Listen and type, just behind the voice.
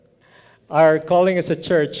Our calling as a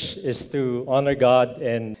church is to honor God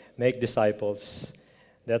and make disciples.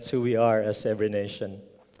 That's who we are as Every Nation.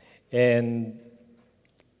 And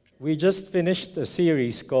we just finished a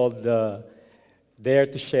series called Dare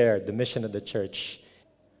to Share, the mission of the church.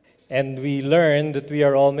 And we learned that we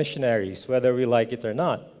are all missionaries, whether we like it or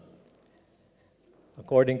not.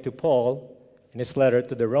 According to Paul, in his letter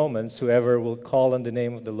to the Romans, whoever will call on the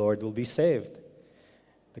name of the Lord will be saved.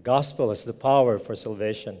 The gospel is the power for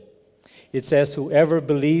salvation. It says, whoever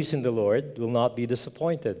believes in the Lord will not be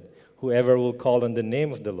disappointed. Whoever will call on the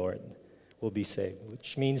name of the Lord will be saved,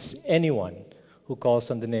 which means anyone who calls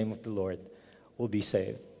on the name of the Lord will be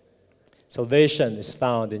saved. Salvation is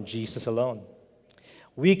found in Jesus alone.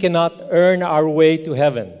 We cannot earn our way to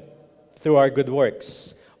heaven through our good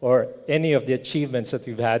works or any of the achievements that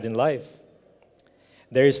we've had in life.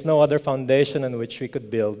 There is no other foundation on which we could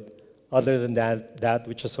build other than that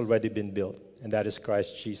which has already been built, and that is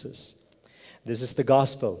Christ Jesus. This is the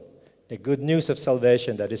gospel, the good news of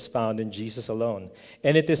salvation that is found in Jesus alone.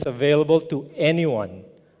 And it is available to anyone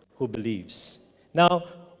who believes. Now,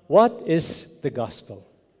 what is the gospel?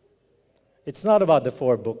 It's not about the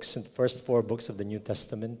first four books of the New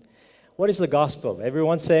Testament. What is the gospel?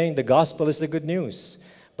 Everyone's saying the gospel is the good news.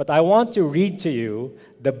 But I want to read to you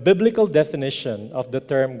the biblical definition of the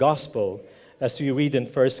term gospel as we read in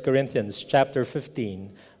 1 Corinthians chapter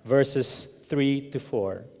 15, verses 3 to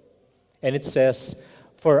 4. And it says,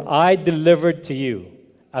 "For I delivered to you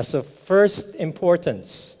as of first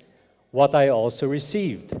importance what I also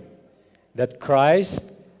received, that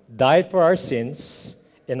Christ died for our sins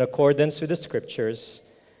in accordance with the Scriptures,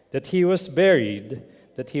 that he was buried,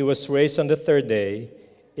 that he was raised on the third day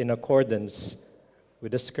in accordance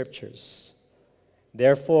with the Scriptures.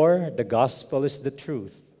 Therefore, the gospel is the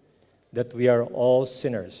truth, that we are all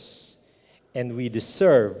sinners, and we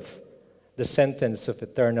deserve the sentence of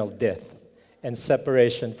eternal death and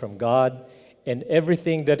separation from God and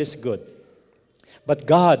everything that is good. But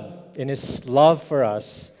God, in his love for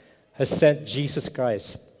us, has sent Jesus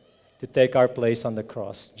Christ to take our place on the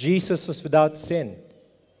cross. Jesus was without sin.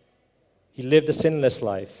 He lived a sinless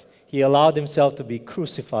life. He allowed himself to be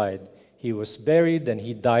crucified. He was buried, and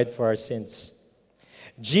he died for our sins.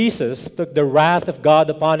 Jesus took the wrath of God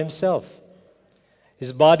upon himself.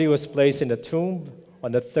 His body was placed in a tomb.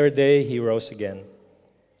 On the third day, he rose again.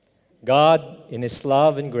 God, in his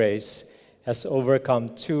love and grace, has overcome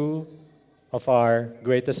two of our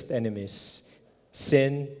greatest enemies,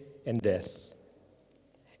 sin and death.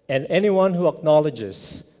 And anyone who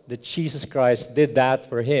acknowledges that Jesus Christ did that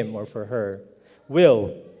for him or for her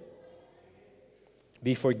will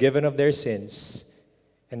be forgiven of their sins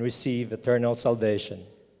and receive eternal salvation,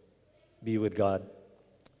 be with God.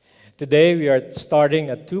 Today, we are starting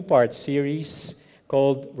a two-part series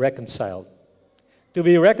called Reconciled. To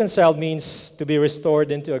be reconciled means to be restored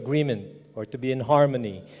into agreement or to be in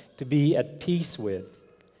harmony, to be at peace with.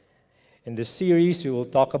 In this series, we will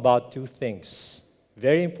talk about two things,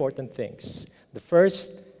 very important things. The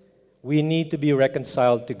first, we need to be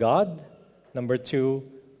reconciled to God. Number two,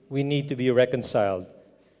 we need to be reconciled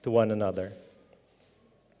to one another.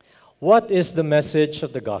 What is the message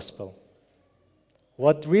of the gospel?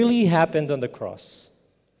 What really happened on the cross?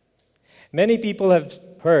 Many people have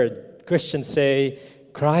heard Christians say,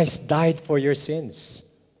 Christ died for your sins.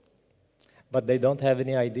 But they don't have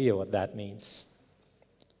any idea what that means.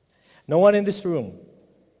 No one in this room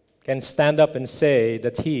can stand up and say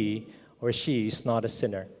that he or she is not a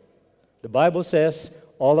sinner. The Bible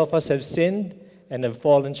says all of us have sinned and have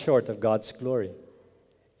fallen short of God's glory.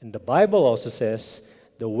 And the Bible also says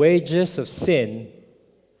the wages of sin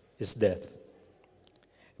is death.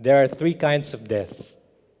 There are three kinds of death.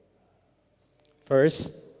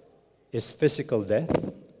 First is physical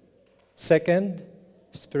death. Second,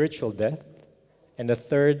 spiritual death. And the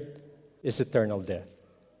third is eternal death.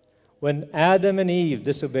 When Adam and Eve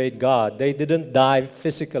disobeyed God, they didn't die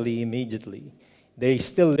physically immediately. They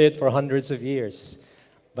still lived for hundreds of years,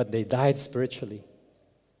 but they died spiritually.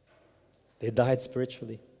 They died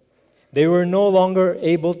spiritually. They were no longer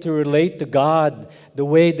able to relate to God the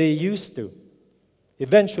way they used to.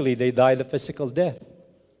 Eventually, they died a physical death.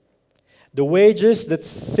 The wages that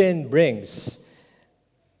sin brings,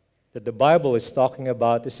 that the Bible is talking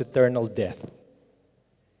about, is eternal death.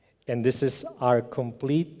 And this is our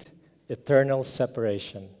complete eternal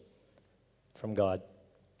separation from God.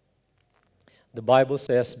 The Bible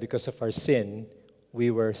says because of our sin, we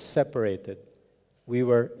were separated. We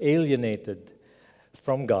were alienated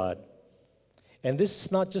from God. And this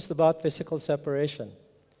is not just about physical separation.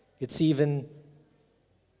 It's even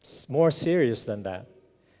more serious than that.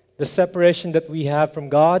 The separation that we have from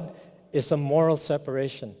God is a moral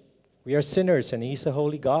separation. We are sinners and He's a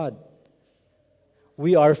holy God.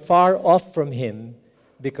 We are far off from Him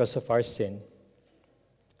because of our sin.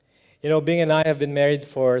 You know, Bing and I have been married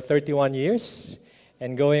for 31 years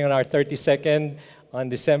and going on our 32nd on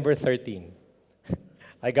December 13.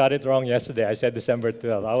 I got it wrong yesterday. I said December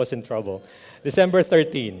 12. I was in trouble. December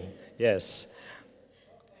 13, yes.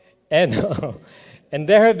 And, and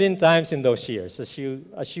there have been times in those years, as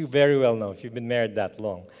you very well know, if you've been married that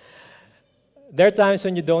long, there are times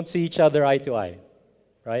when you don't see each other eye to eye,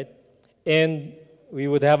 right? And we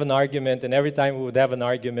would have an argument, and every time we would have an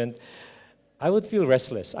argument, I would feel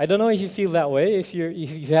restless. I don't know if you feel that way. If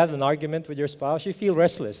you had an argument with your spouse, you feel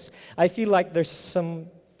restless. I feel like there's some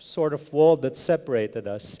sort of wall that separated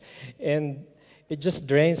us, and it just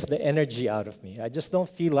drains the energy out of me. I just don't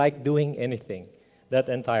feel like doing anything that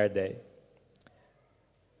entire day.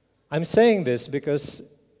 I'm saying this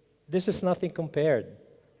because this is nothing compared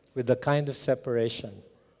with the kind of separation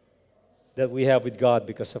that we have with God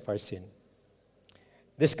because of our sin.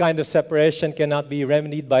 This kind of separation cannot be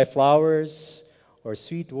remedied by flowers or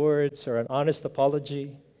sweet words or an honest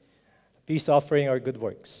apology, peace offering, or good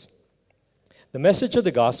works. The message of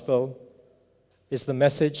the gospel is the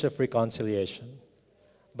message of reconciliation.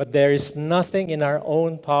 But there is nothing in our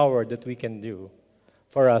own power that we can do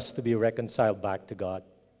for us to be reconciled back to God.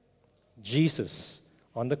 Jesus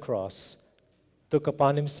on the cross took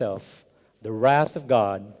upon Himself the wrath of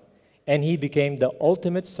God, and He became the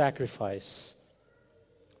ultimate sacrifice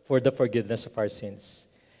for the forgiveness of our sins.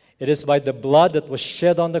 It is by the blood that was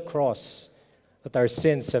shed on the cross that our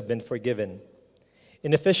sins have been forgiven.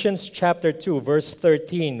 In Ephesians chapter 2, verse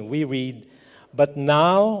 13, we read, "But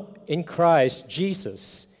now in Christ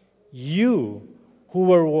Jesus, you who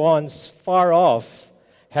were once far off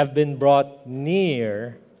have been brought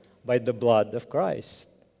near by the blood of Christ."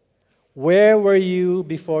 Where were you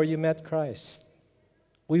before you met Christ?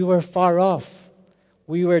 We were far off.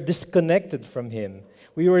 We were disconnected from Him.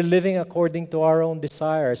 We were living according to our own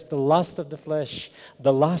desires, the lust of the flesh,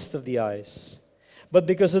 the lust of the eyes. But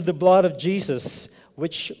because of the blood of Jesus,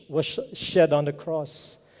 which was shed on the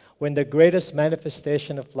cross, when the greatest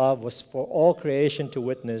manifestation of love was for all creation to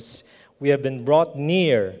witness, we have been brought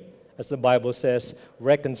near, as the Bible says,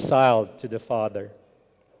 reconciled to the Father.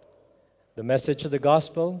 The message of the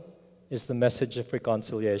gospel is the message of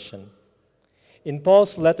reconciliation. In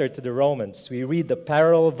Paul's letter to the Romans, we read the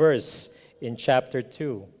parallel verse in chapter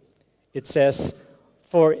 2. It says,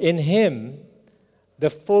 "For in Him the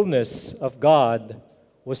fullness of God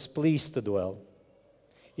was pleased to dwell."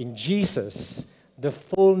 In Jesus, the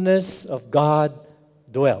fullness of God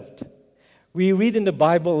dwelt. We read in the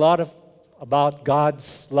Bible a lot about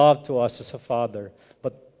God's love to us as a father.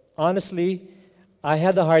 But honestly, I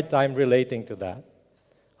had a hard time relating to that.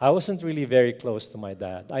 I wasn't really very close to my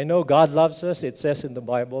dad. I know God loves us, it says in the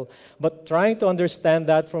Bible, but trying to understand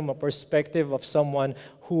that from a perspective of someone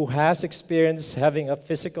who has experienced having a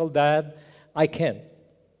physical dad, I can't.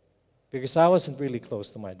 Because I wasn't really close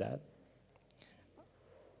to my dad.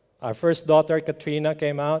 Our first daughter, Katrina,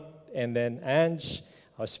 came out, and then Ange.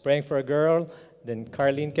 I was praying for a girl, then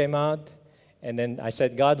Carlene came out, and then I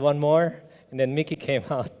said, "God, one more," and then Mickey came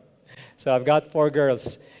out. So I've got 4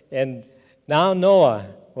 girls. And now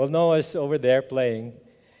Noah. Well, Noah's over there playing,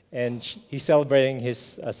 and he's celebrating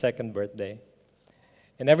his second birthday.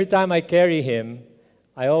 And every time I carry him,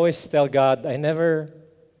 I always tell God, I never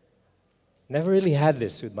really had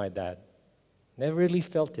this with my dad. Never really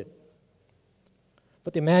felt it.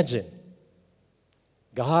 But imagine,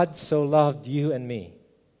 God so loved you and me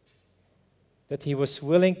that He was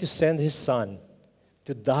willing to send His Son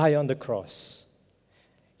to die on the cross.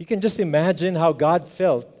 You can just imagine how God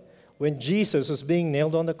felt when Jesus was being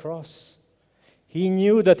nailed on the cross. He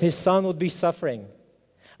knew that His Son would be suffering.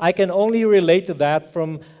 I can only relate to that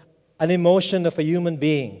from an emotion of a human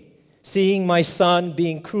being, seeing my Son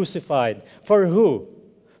being crucified. For who?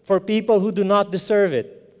 For people who do not deserve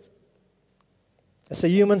it. As a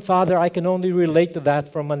human father, I can only relate to that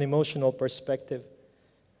from an emotional perspective.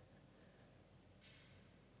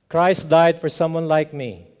 Christ died for someone like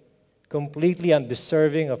me, completely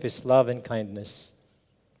undeserving of His love and kindness.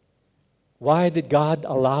 Why did God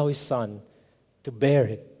allow His Son to bear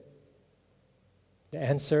it? The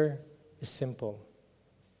answer is simple.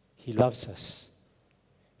 He loves us.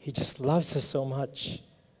 He just loves us so much.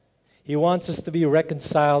 He wants us to be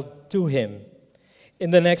reconciled to Him. In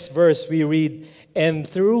the next verse, we read, "And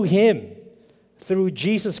through Him, through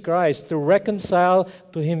Jesus Christ, to reconcile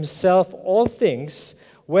to Himself all things,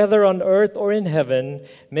 whether on earth or in heaven,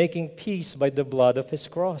 making peace by the blood of His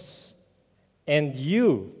cross. And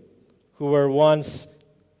you, who were once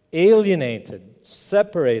alienated,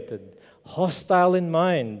 separated, hostile in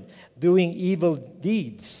mind, doing evil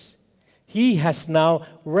deeds, He has now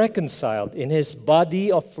reconciled in His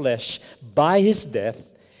body of flesh by His death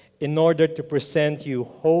in order to present you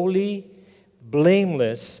holy,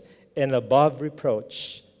 blameless, and above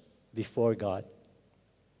reproach before God.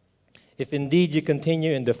 If indeed you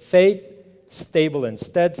continue in the faith, stable and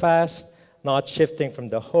steadfast, not shifting from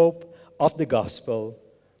the hope of the gospel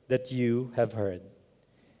that you have heard.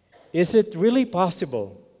 Is it really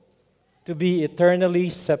possible to be eternally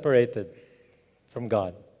separated from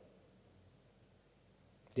God?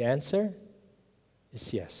 The answer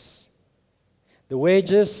is yes. The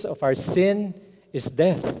wages of our sin is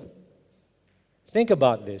death. Think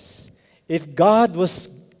about this. If God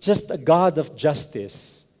was just a God of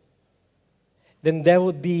justice, then there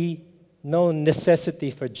would be no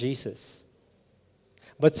necessity for Jesus.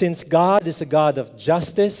 But since God is a God of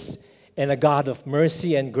justice and a God of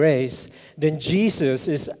mercy and grace, then Jesus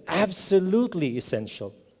is absolutely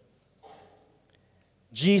essential.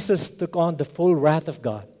 Jesus took on the full wrath of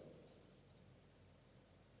God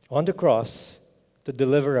on the cross to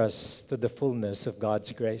deliver us to the fullness of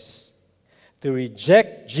God's grace. To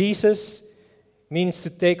reject Jesus means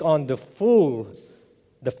to take on the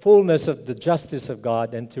fullness of the justice of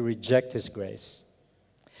God and to reject His grace.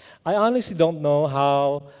 I honestly don't know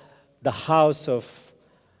how the house of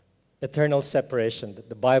eternal separation that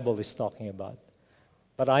the Bible is talking about.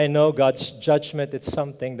 But I know God's judgment is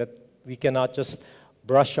something that we cannot just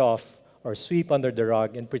brush off or sweep under the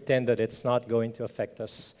rug and pretend that it's not going to affect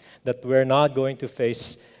us, that we're not going to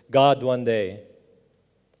face God one day.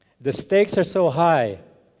 The stakes are so high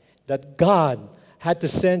that God had to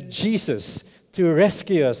send Jesus to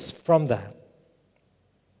rescue us from that.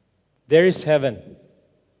 There is heaven.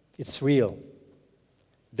 It's real.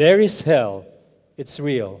 There is hell. It's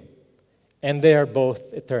real. And they are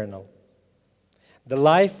both eternal. The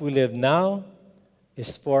life we live now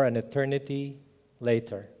is for an eternity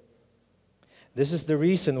later. This is the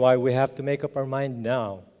reason why we have to make up our mind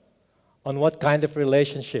now on what kind of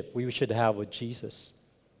relationship we should have with Jesus.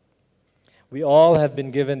 We all have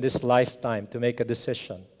been given this lifetime to make a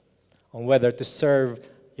decision on whether to serve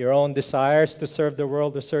your own desires, to serve the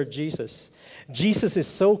world, or serve Jesus. Jesus is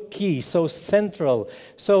so key, so central,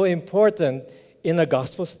 so important in the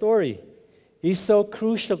gospel story. He's so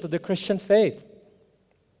crucial to the Christian faith.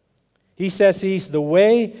 He says He's the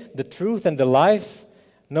way, the truth, and the life.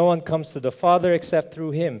 No one comes to the Father except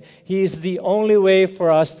through Him. He is the only way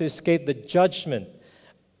for us to escape the judgment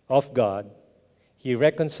of God. He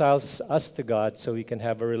reconciles us to God so we can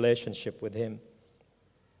have a relationship with Him.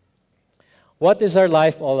 What is our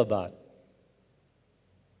life all about?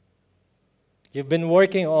 You've been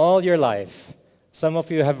working all your life. Some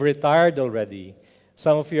of you have retired already.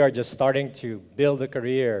 Some of you are just starting to build a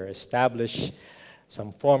career, establish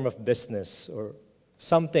some form of business or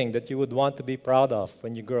something that you would want to be proud of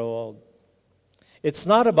when you grow old.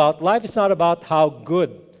 Life is not about how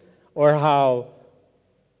good or how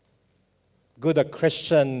good a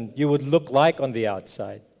Christian you would look like on the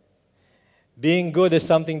outside. Being good is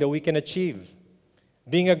something that we can achieve.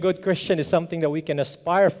 Being a good Christian is something that we can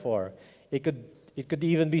aspire for. It could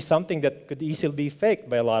even be something that could easily be faked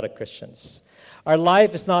by a lot of Christians. Our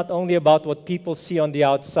life is not only about what people see on the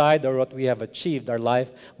outside or what we have achieved. Our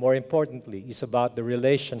life, more importantly, is about the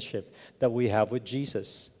relationship that we have with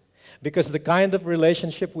Jesus. Because the kind of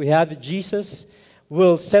relationship we have with Jesus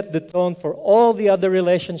will set the tone for all the other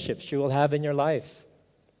relationships you will have in your life.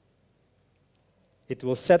 It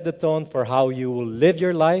will set the tone for how you will live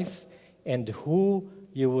your life and who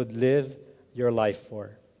you would live your life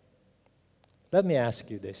for. Let me ask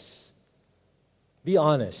you this. Be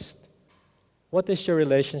honest. What is your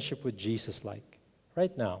relationship with Jesus like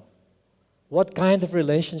right now? What kind of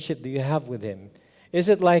relationship do you have with Him? Is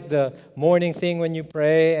it like the morning thing when you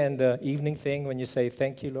pray and the evening thing when you say,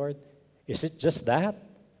 "Thank you, Lord"? Is it just that?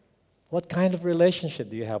 What kind of relationship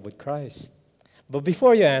do you have with Christ? But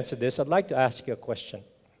before you answer this, I'd like to ask you a question.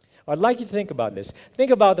 I'd like you to think about this.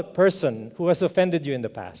 Think about a person who has offended you in the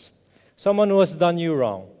past, someone who has done you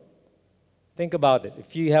wrong. Think about it.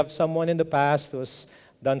 If you have someone in the past who has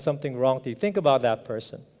done something wrong to you, think about that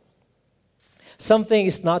person. Something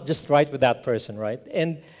is not just right with that person, right?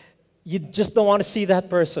 And you just don't want to see that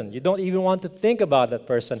person. You don't even want to think about that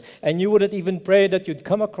person. And you wouldn't even pray that you'd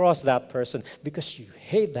come across that person because you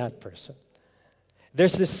hate that person.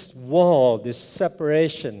 There's this wall, this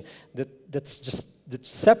separation that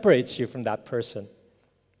separates you from that person.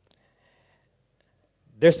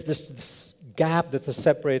 There's this gap that has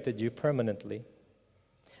separated you permanently.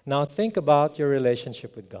 Now think about your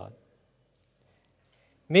relationship with God.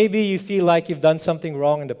 Maybe you feel like you've done something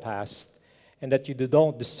wrong in the past and that you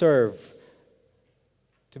don't deserve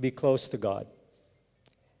to be close to God.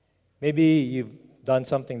 Maybe you've done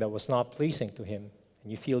something that was not pleasing to Him,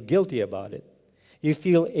 and you feel guilty about it. You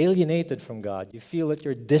feel alienated from God. You feel that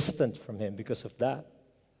you're distant from Him because of that.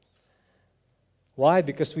 Why?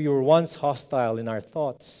 Because we were once hostile in our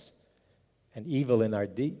thoughts and evil in our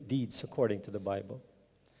deeds, according to the Bible.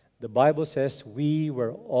 The Bible says we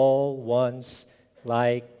were all once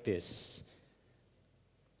like this.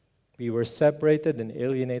 We were separated and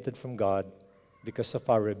alienated from God because of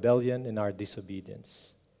our rebellion and our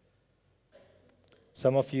disobedience.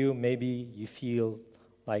 Some of you, maybe you feel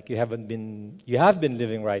like you have been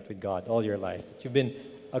living right with God all your life. That you've been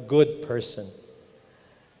a good person.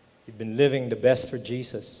 You've been living the best for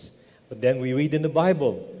Jesus. But then we read in the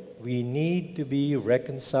Bible, we need to be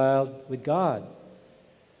reconciled with God.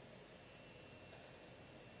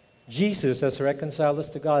 Jesus has reconciled us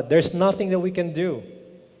to God. There's nothing that we can do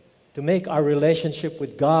to make our relationship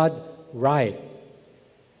with God right.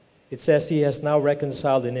 It says He has now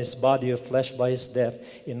reconciled in His body of flesh by His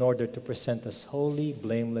death in order to present us holy,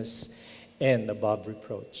 blameless, and above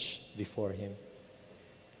reproach before Him.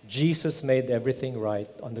 Jesus made everything right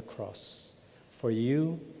on the cross for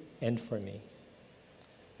you and for me.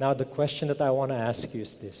 Now the question that I want to ask you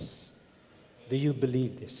is this. Do you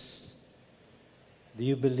believe this? Do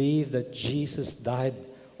you believe that Jesus died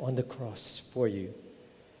on the cross for you?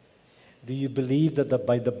 Do you believe that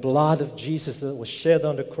by the blood of Jesus that was shed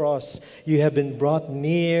on the cross, you have been brought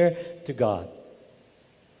near to God?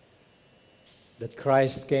 That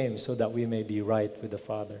Christ came so that we may be right with the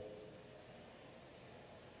Father.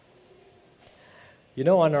 You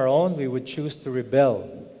know, on our own, we would choose to rebel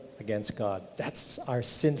against God. That's our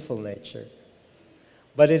sinful nature.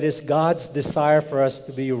 But it is God's desire for us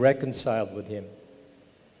to be reconciled with Him.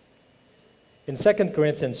 In 2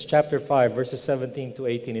 Corinthians chapter 5, verses 17 to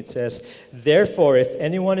 18, it says, "Therefore, if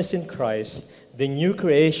anyone is in Christ, the new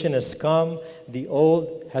creation has come, the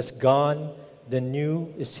old has gone, the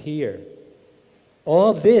new is here.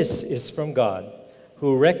 All this is from God,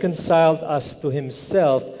 who reconciled us to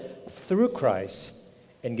Himself through Christ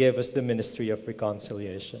and gave us the ministry of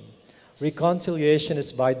reconciliation." Reconciliation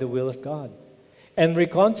is by the will of God. And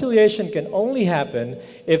reconciliation can only happen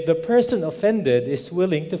if the person offended is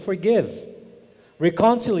willing to forgive.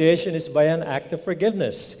 Reconciliation is by an act of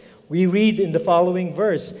forgiveness. We read in the following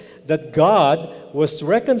verse that God was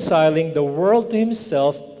reconciling the world to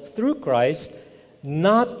Himself through Christ,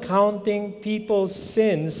 not counting people's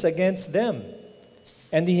sins against them.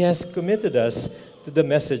 And He has committed us to the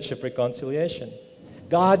message of reconciliation.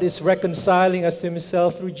 God is reconciling us to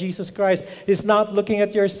Himself through Jesus Christ. He's not looking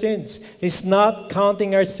at your sins. He's not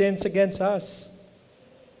counting our sins against us.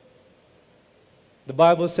 The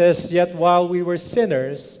Bible says, "Yet while we were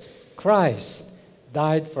sinners, Christ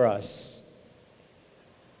died for us."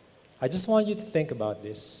 I just want you to think about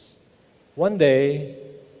this. One day,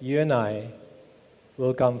 you and I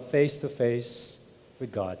will come face to face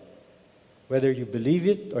with God. Whether you believe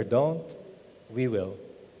it or don't, we will.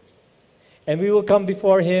 And we will come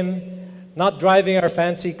before Him, not driving our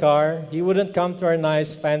fancy car. He wouldn't come to our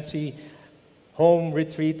nice, fancy home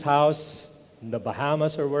retreat house in the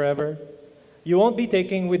Bahamas or wherever. You won't be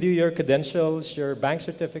taking with you your credentials, your bank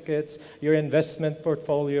certificates, your investment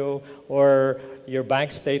portfolio, or your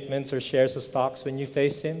bank statements or shares of stocks when you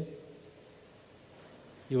face Him.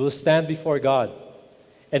 You will stand before God,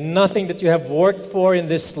 and nothing that you have worked for in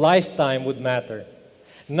this lifetime would matter.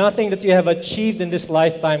 Nothing that you have achieved in this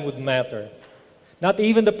lifetime would matter. Not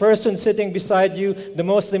even the person sitting beside you, the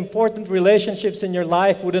most important relationships in your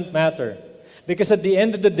life wouldn't matter. Because at the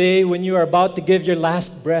end of the day, when you are about to give your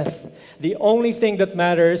last breath, the only thing that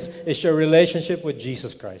matters is your relationship with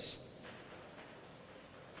Jesus Christ.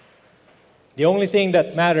 The only thing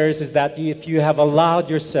that matters is that if you have allowed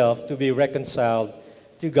yourself to be reconciled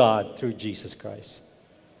to God through Jesus Christ.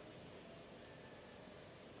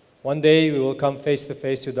 One day we will come face to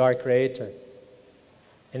face with our Creator.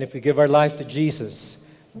 And if we give our life to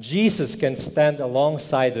Jesus, Jesus can stand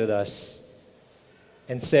alongside with us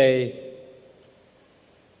and say,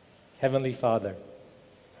 "Heavenly Father,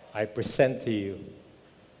 I present to you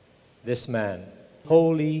this man,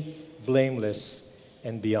 holy, blameless,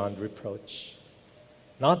 and beyond reproach."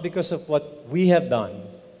 Not because of what we have done,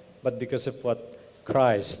 but because of what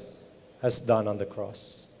Christ has done on the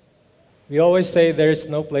cross. We always say there is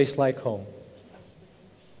no place like home.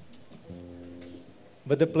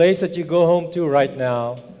 But the place that you go home to right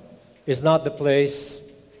now is not the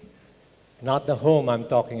place, not the home I'm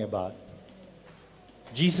talking about.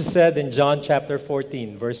 Jesus said in John chapter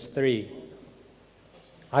 14, verse 3,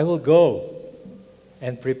 "I will go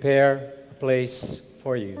and prepare a place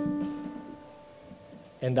for you.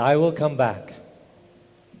 And I will come back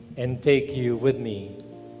and take you with me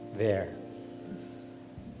there.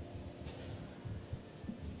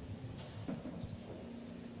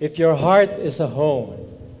 If your heart is a home,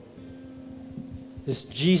 is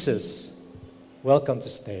Jesus welcome to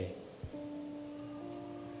stay?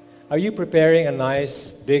 Are you preparing a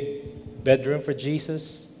nice big bedroom for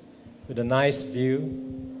Jesus with a nice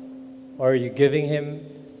view? Or are you giving him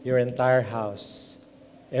your entire house,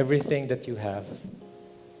 everything that you have?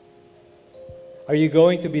 Are you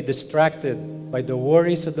going to be distracted by the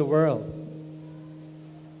worries of the world?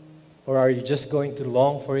 Or are you just going to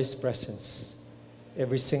long for his presence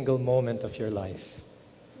every single moment of your life?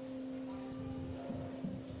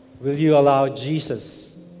 Will you allow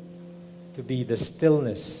Jesus to be the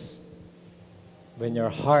stillness when your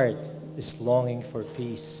heart is longing for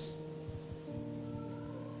peace?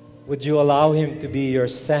 Would you allow him to be your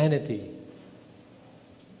sanity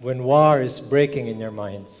when war is breaking in your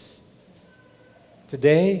minds?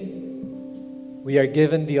 Today, we are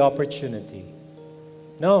given the opportunity.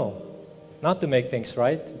 No, not to make things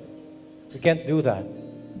right. We can't do that.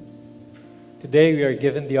 Today, we are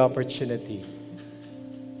given the opportunity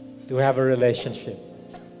to have a relationship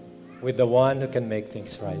with the one who can make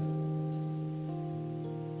things right.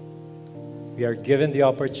 We are given the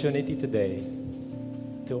opportunity today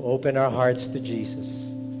to open our hearts to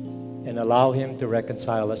Jesus and allow him to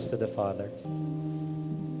reconcile us to the Father.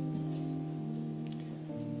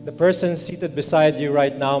 The person seated beside you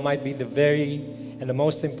right now might be the very and the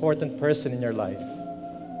most important person in your life.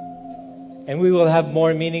 And we will have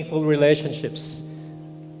more meaningful relationships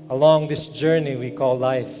along this journey we call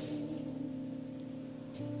life.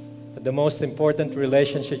 But the most important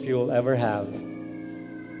relationship you will ever have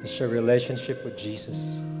is your relationship with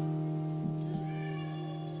Jesus.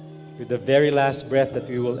 With the very last breath that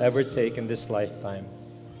we will ever take in this lifetime,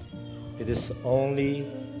 it is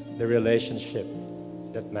only the relationship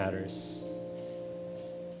that matters.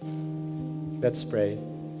 Let's pray.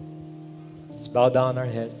 Let's bow down our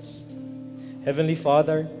heads. Heavenly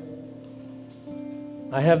Father,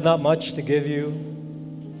 I have not much to give you,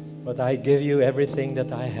 but I give you everything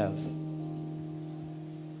that I have.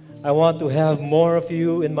 I want to have more of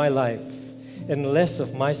you in my life and less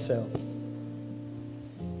of myself.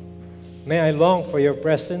 May I long for your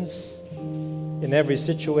presence in every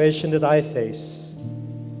situation that I face.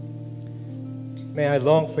 May I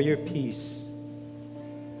long for your peace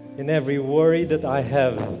in every worry that I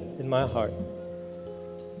have in my heart.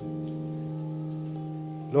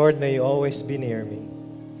 Lord, may you always be near me.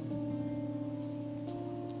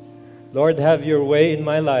 Lord, have your way in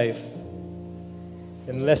my life,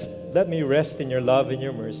 and let me rest in your love and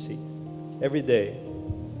your mercy every day.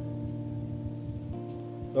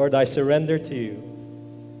 Lord, I surrender to you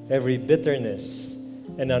every bitterness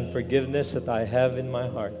and unforgiveness that I have in my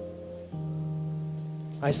heart.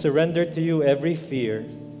 I surrender to you every fear,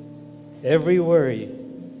 every worry,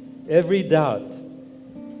 every doubt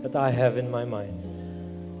that I have in my mind.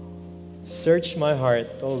 Search my heart,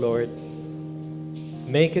 O Lord.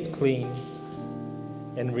 Make it clean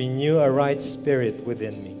and renew a right spirit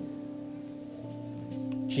within me.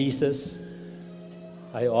 Jesus,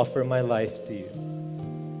 I offer my life to you.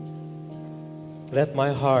 Let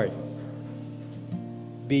my heart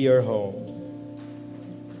be your home.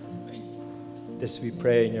 This we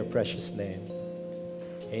pray in your precious name.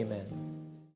 Amen.